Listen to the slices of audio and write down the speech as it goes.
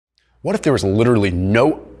What if there was literally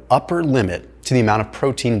no upper limit to the amount of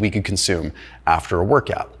protein we could consume after a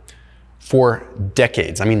workout? For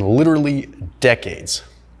decades, I mean literally decades,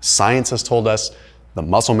 science has told us, the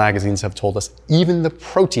muscle magazines have told us, even the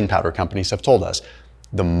protein powder companies have told us,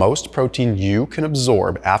 the most protein you can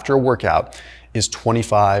absorb after a workout is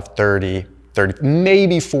 25, 30,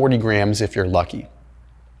 maybe 40 grams if you're lucky.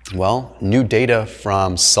 Well, new data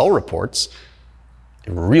from Cell Reports,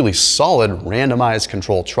 a really solid randomized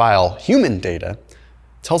controlled trial human data,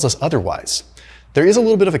 tells us otherwise. There is a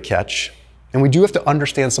little bit of a catch, and we do have to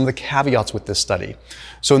understand some of the caveats with this study.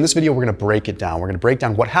 So in this video, we're going to break it down. We're going to break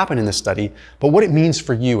down what happened in this study, but what it means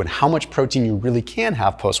for you and how much protein you really can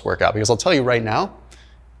have post-workout. Because I'll tell you right now,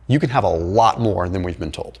 you can have a lot more than we've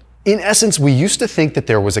been told. In essence, we used to think that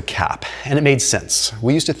there was a cap, and it made sense.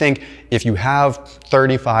 We used to think if you have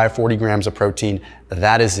 35, 40 grams of protein,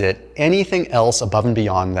 that is it. Anything else above and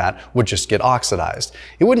beyond that would just get oxidized.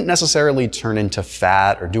 It wouldn't necessarily turn into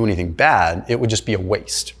fat or do anything bad. It would just be a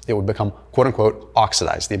waste. It would become, quote unquote,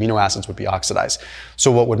 oxidized. The amino acids would be oxidized.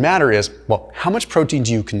 So what would matter is, well, how much protein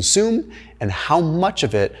do you consume and how much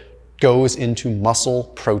of it goes into muscle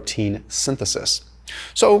protein synthesis?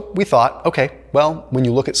 So we thought, okay, well, when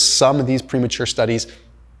you look at some of these premature studies,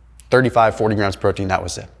 35, 40 grams of protein, that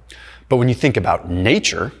was it. But when you think about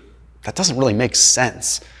nature, that doesn't really make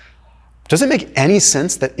sense. Does it make any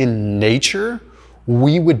sense that in nature,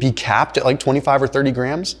 we would be capped at like 25 or 30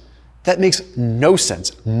 grams? That makes no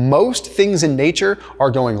sense. Most things in nature are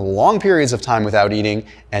going long periods of time without eating,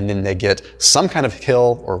 and then they get some kind of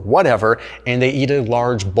kill or whatever, and they eat a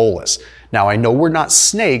large bolus. Now, I know we're not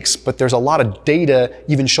snakes, but there's a lot of data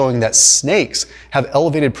even showing that snakes have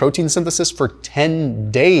elevated protein synthesis for 10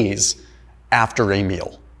 days after a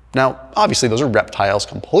meal. Now, obviously, those are reptiles,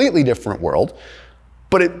 completely different world,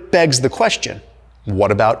 but it begs the question,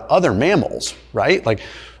 what about other mammals, right? Like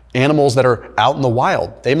animals that are out in the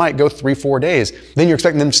wild, they might go 3-4 days. Then you're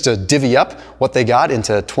expecting them to divvy up what they got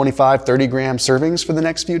into 25, 30 gram servings for the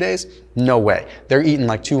next few days? No way. They're eating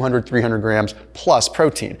like 200, 300 grams plus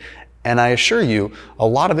protein. And I assure you, a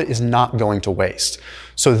lot of it is not going to waste.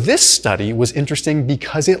 So this study was interesting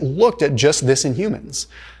because it looked at just this in humans.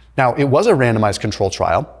 Now, it was a randomized control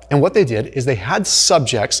trial, and what they did is they had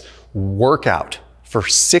subjects work out for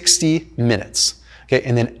 60 minutes. Okay,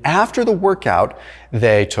 and then after the workout,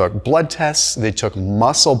 they took blood tests, they took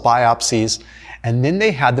muscle biopsies, and then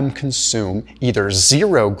they had them consume either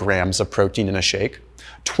 0 grams of protein in a shake,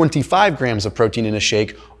 25 grams of protein in a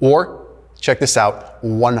shake, or, check this out,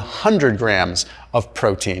 100 grams of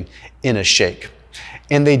protein in a shake.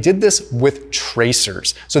 And they did this with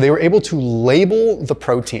tracers. So they were able to label the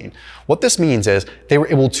protein. What this means is they were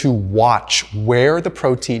able to watch where the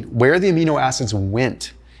protein, where the amino acids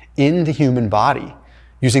went in the human body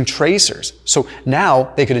using tracers. So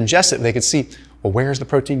now they could ingest it, they could see, well, where's the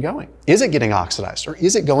protein going? Is it getting oxidized or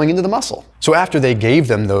is it going into the muscle? So after they gave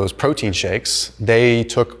them those protein shakes, they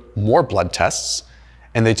took more blood tests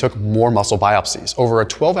and they took more muscle biopsies. Over a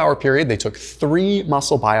 12-hour period, they took 3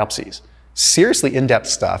 muscle biopsies. Seriously in-depth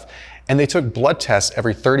stuff, and they took blood tests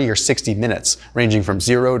every 30 or 60 minutes, ranging from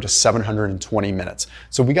 0 to 720 minutes.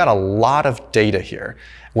 So we got a lot of data here.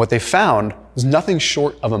 What they found was nothing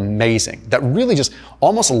short of amazing. That really just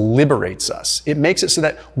almost liberates us. It makes it so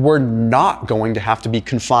that we're not going to have to be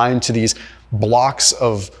confined to these blocks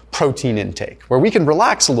of protein intake, where we can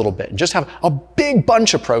relax a little bit and just have a big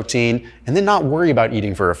bunch of protein and then not worry about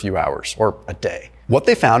eating for a few hours or a day. What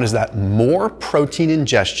they found is that more protein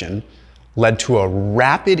ingestion led to a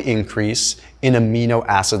rapid increase in amino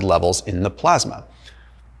acid levels in the plasma.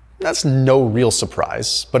 That's no real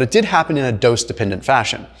surprise, but it did happen in a dose-dependent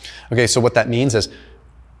fashion. Okay, so what that means is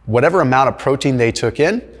whatever amount of protein they took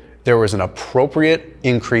in, there was an appropriate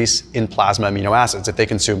increase in plasma amino acids. If they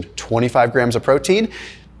consumed 25 grams of protein,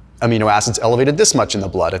 amino acids elevated this much in the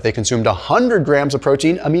blood. If they consumed 100 grams of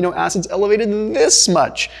protein, amino acids elevated this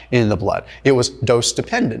much in the blood. It was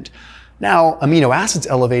dose-dependent. Now, amino acids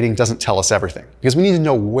elevating doesn't tell us everything because we need to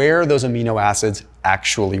know where those amino acids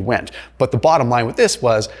actually went. But the bottom line with this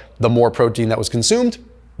was the more protein that was consumed,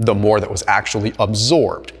 the more that was actually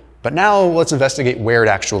absorbed. But now let's investigate where it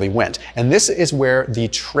actually went. And this is where the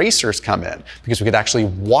tracers come in because we could actually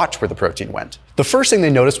watch where the protein went. The first thing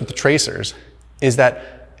they noticed with the tracers is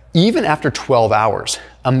that even after 12 hours,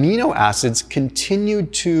 amino acids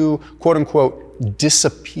continued to, quote unquote,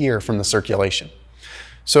 disappear from the circulation.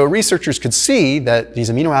 So researchers could see that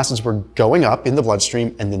these amino acids were going up in the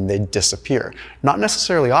bloodstream and then they'd disappear. Not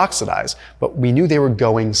necessarily oxidized, but we knew they were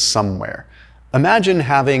going somewhere. Imagine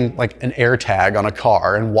having like an air tag on a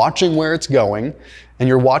car and watching where it's going, and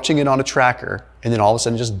you're watching it on a tracker, and then all of a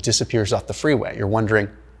sudden it just disappears off the freeway. You're wondering,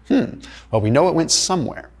 Well, we know it went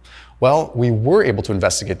somewhere. Well, we were able to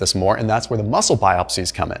investigate this more, and that's where the muscle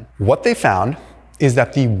biopsies come in. What they found is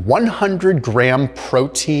that the 100-gram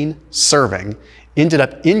protein serving ended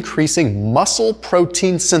up increasing muscle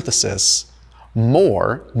protein synthesis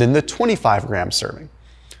more than the 25-gram serving.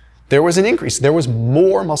 There was an increase. There was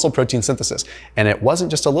more muscle protein synthesis, and it wasn't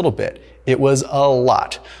just a little bit, it was a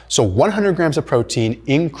lot. So 100 grams of protein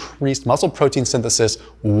increased muscle protein synthesis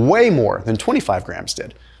way more than 25 grams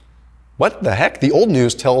did. What the heck? The old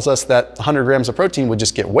news tells us that 100 grams of protein would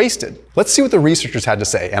just get wasted. Let's see what the researchers had to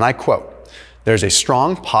say, and I quote, "There's a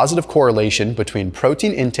strong positive correlation between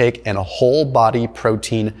protein intake and a whole body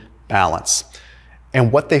protein balance."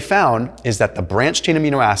 And what they found is that the branched chain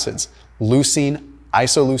amino acids, leucine,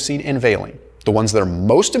 isoleucine, and valine, the ones that are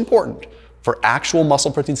most important for actual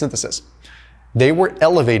muscle protein synthesis, they were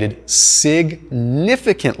elevated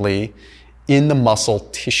significantly in the muscle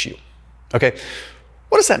tissue. Okay,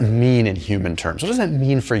 what does that mean in human terms? What does that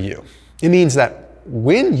mean for you? It means that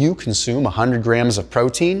when you consume 100 grams of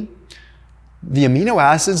protein, the amino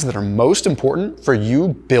acids that are most important for you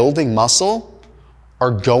building muscle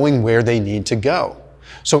are going where they need to go.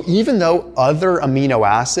 So even though other amino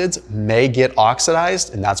acids may get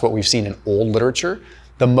oxidized, and that's what we've seen in old literature,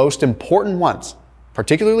 the most important ones,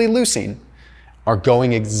 particularly leucine, are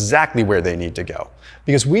going exactly where they need to go.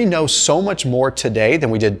 Because we know so much more today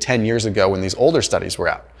than we did 10 years ago when these older studies were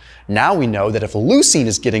out. Now we know that if leucine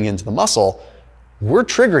is getting into the muscle, we're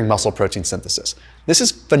triggering muscle protein synthesis. This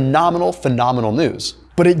is phenomenal, phenomenal news.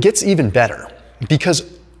 But it gets even better, because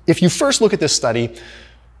if you first look at this study,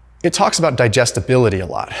 it talks about digestibility a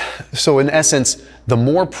lot. So in essence, the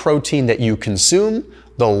more protein that you consume,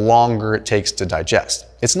 the longer it takes to digest.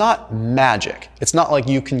 It's not magic. It's not like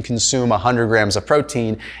you can consume 100 grams of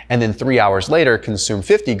protein and then 3 hours later consume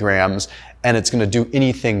 50 grams and it's going to do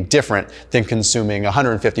anything different than consuming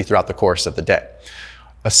 150 throughout the course of the day.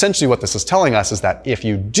 Essentially what this is telling us is that if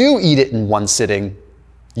you do eat it in one sitting,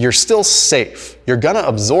 you're still safe. You're going to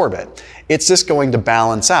absorb it. It's just going to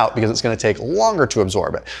balance out because it's going to take longer to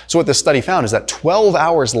absorb it. So what this study found is that 12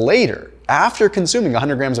 hours later, after consuming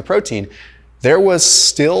 100 grams of protein, there was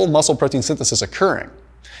still muscle protein synthesis occurring.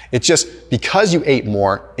 It's just because you ate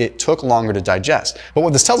more, it took longer to digest. But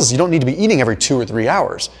what this tells us, you don't need to be eating every 2 or 3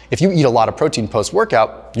 hours. If you eat a lot of protein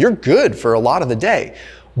post-workout, you're good for a lot of the day.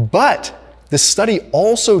 But this study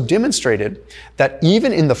also demonstrated that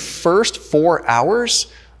even in the first 4 hours,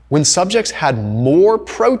 when subjects had more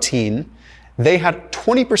protein, they had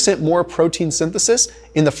 20% more protein synthesis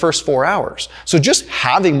in the first 4 hours. So just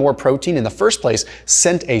having more protein in the first place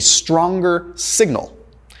sent a stronger signal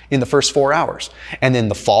in the first 4 hours. And then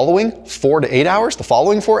the following 4 to 8 hours, the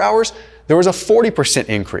following 4 hours, there was a 40%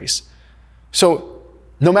 increase. So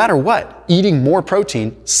no matter what, eating more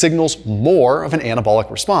protein signals more of an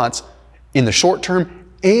anabolic response in the short term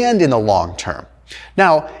and in the long term.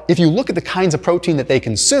 Now, if you look at the kinds of protein that they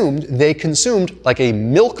consumed like a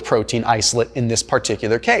milk protein isolate in this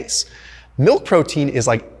particular case. Milk protein is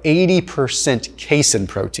like 80% casein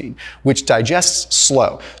protein, which digests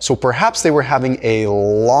slow. So perhaps they were having a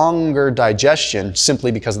longer digestion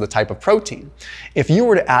simply because of the type of protein. If you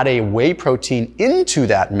were to add a whey protein into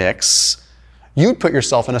that mix, you'd put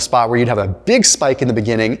yourself in a spot where you'd have a big spike in the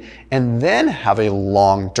beginning and then have a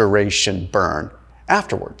long duration burn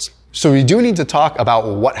afterwards. So we do need to talk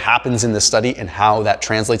about what happens in this study and how that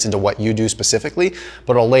translates into what you do specifically,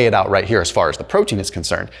 but I'll lay it out right here as far as the protein is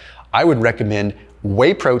concerned. I would recommend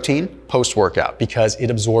whey protein post-workout because it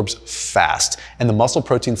absorbs fast and the muscle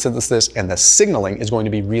protein synthesis and the signaling is going to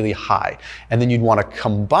be really high. And then you'd want to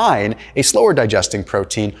combine a slower digesting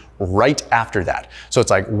protein right after that. So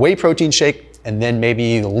it's like whey protein shake and then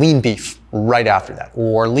maybe lean beef right after that,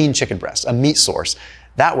 or lean chicken breast, a meat source.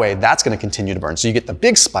 That way, that's going to continue to burn. So you get the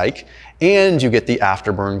big spike and you get the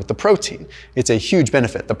afterburn with the protein. It's a huge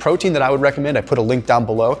benefit. The protein that I would recommend, I put a link down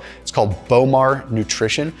below. It's called Bowmar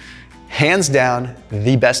Nutrition. Hands down,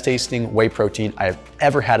 the best tasting whey protein I've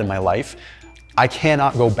ever had in my life. I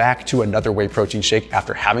cannot go back to another whey protein shake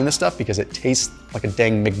after having this stuff because it tastes like a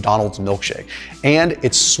dang McDonald's milkshake. And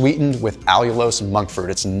it's sweetened with allulose and monk fruit.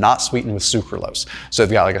 It's not sweetened with sucralose. So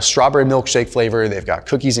they've got like a strawberry milkshake flavor, they've got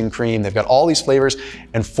cookies and cream, they've got all these flavors.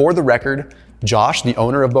 And for the record, Josh, the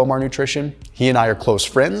owner of Bowmar Nutrition, he and I are close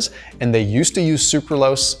friends, and they used to use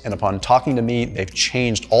sucralose, and upon talking to me, they've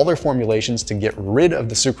changed all their formulations to get rid of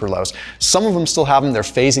the sucralose. Some of them still have them, they're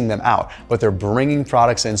phasing them out, but they're bringing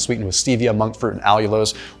products in sweetened with stevia, monk fruit, and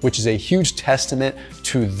allulose, which is a huge testament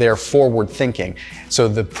to their forward thinking. So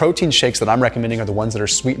the protein shakes that I'm recommending are the ones that are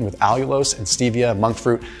sweetened with allulose and stevia, monk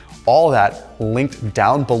fruit, all that linked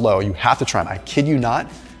down below. You have to try them, I kid you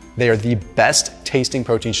not. They are the best tasting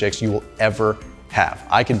protein shakes you will ever have.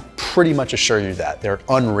 I can pretty much assure you that. They're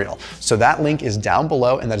unreal. So that link is down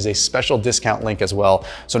below, and that is a special discount link as well.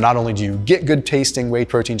 So not only do you get good tasting whey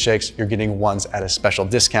protein shakes, you're getting ones at a special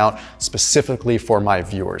discount specifically for my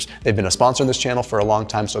viewers. They've been a sponsor of this channel for a long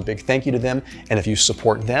time, so a big thank you to them. And if you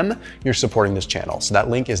support them, you're supporting this channel. So that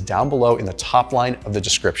link is down below in the top line of the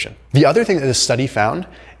description. The other thing that this study found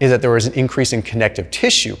is that there was an increase in connective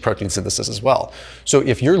tissue protein synthesis as well. So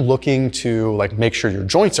if you're looking to make sure your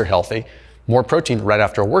joints are healthy, more protein right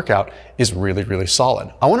after a workout is really, really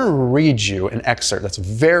solid. I want to read you an excerpt that's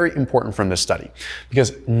very important from this study,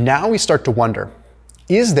 because now we start to wonder,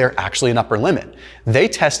 is there actually an upper limit? They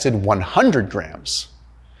tested 100 grams,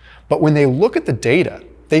 but when they look at the data,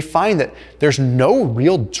 they find that there's no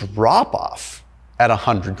real drop off at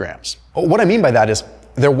 100 grams. What I mean by that is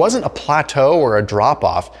there wasn't a plateau or a drop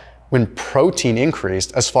off when protein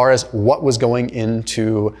increased as far as what was going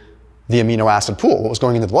into the amino acid pool, what was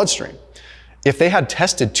going into the bloodstream. If they had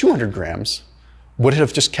tested 200 grams, would it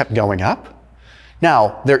have just kept going up?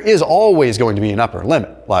 Now, there is always going to be an upper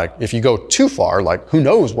limit. Like if you go too far, who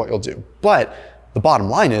knows what you'll do. But the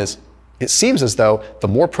bottom line is, it seems as though the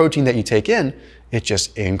more protein that you take in, it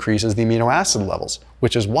just increases the amino acid levels,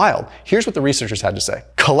 which is wild. Here's what the researchers had to say.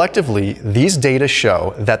 Collectively, these data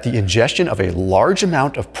show that the ingestion of a large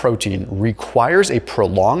amount of protein requires a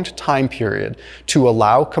prolonged time period to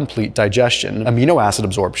allow complete digestion, amino acid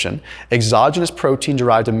absorption, exogenous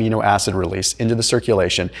protein-derived amino acid release into the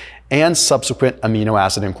circulation, and subsequent amino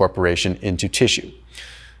acid incorporation into tissue.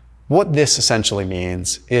 What this essentially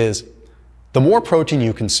means is the more protein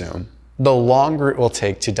you consume, the longer it will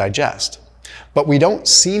take to digest. But we don't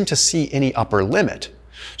seem to see any upper limit.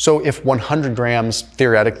 So if 100 grams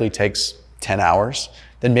theoretically takes 10 hours,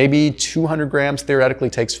 then maybe 200 grams theoretically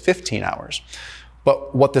takes 15 hours.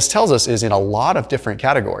 But what this tells us is in a lot of different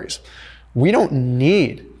categories, we don't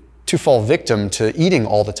need to fall victim to eating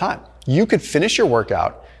all the time. You could finish your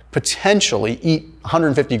workout, potentially eat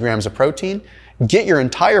 150 grams of protein, get your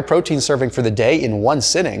entire protein serving for the day in one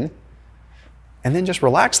sitting, and then just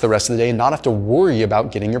relax the rest of the day and not have to worry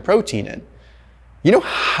about getting your protein in. You know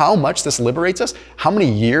how much this liberates us? How many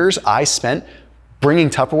years I spent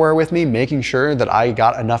bringing Tupperware with me, making sure that I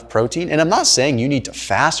got enough protein. And I'm not saying you need to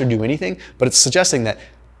fast or do anything, but it's suggesting that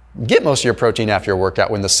get most of your protein after your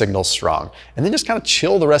workout when the signal's strong, and then just kind of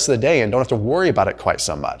chill the rest of the day and don't have to worry about it quite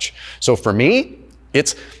so much. So for me,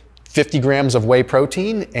 it's 50 grams of whey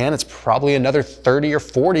protein, and it's probably another 30 or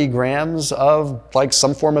 40 grams of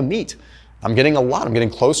some form of meat. I'm getting a lot. I'm getting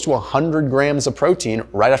close to 100 grams of protein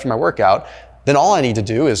right after my workout. Then all I need to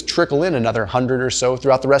do is trickle in another 100 or so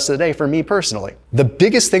throughout the rest of the day for me personally. The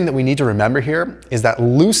biggest thing that we need to remember here is that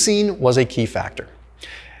leucine was a key factor.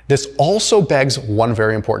 This also begs one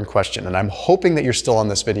very important question, and I'm hoping that you're still on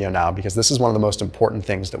this video now because this is one of the most important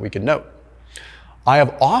things that we can note. I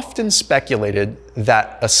have often speculated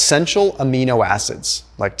that essential amino acids,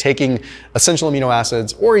 like taking essential amino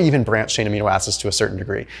acids or even branched chain amino acids to a certain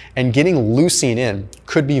degree, and getting leucine in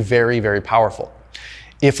could be very, very powerful.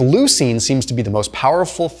 If leucine seems to be the most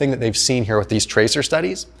powerful thing that they've seen here with these tracer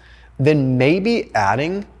studies, then maybe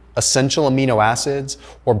adding essential amino acids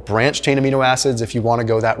or branched chain amino acids, if you want to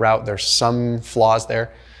go that route, there's some flaws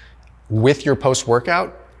there, with your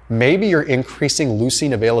post-workout, maybe you're increasing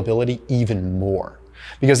leucine availability even more.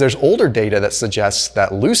 Because there's older data that suggests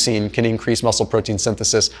that leucine can increase muscle protein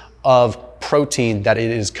synthesis of protein that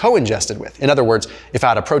it is co-ingested with. In other words, if I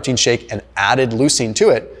had a protein shake and added leucine to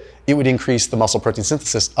it, it would increase the muscle protein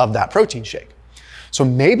synthesis of that protein shake. So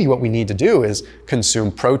maybe what we need to do is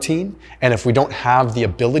consume protein, and if we don't have the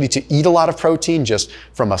ability to eat a lot of protein just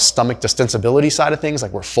from a stomach distensibility side of things,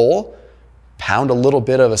 like we're full, pound a little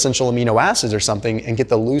bit of essential amino acids or something and get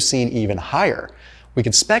the leucine even higher. We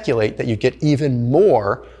could speculate that you get even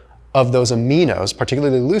more of those aminos,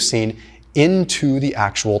 particularly leucine, into the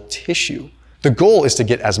actual tissue. The goal is to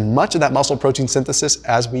get as much of that muscle protein synthesis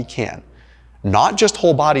as we can. Not just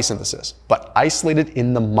whole body synthesis, but isolated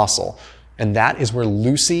in the muscle. And that is where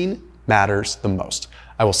leucine matters the most.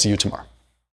 I will see you tomorrow.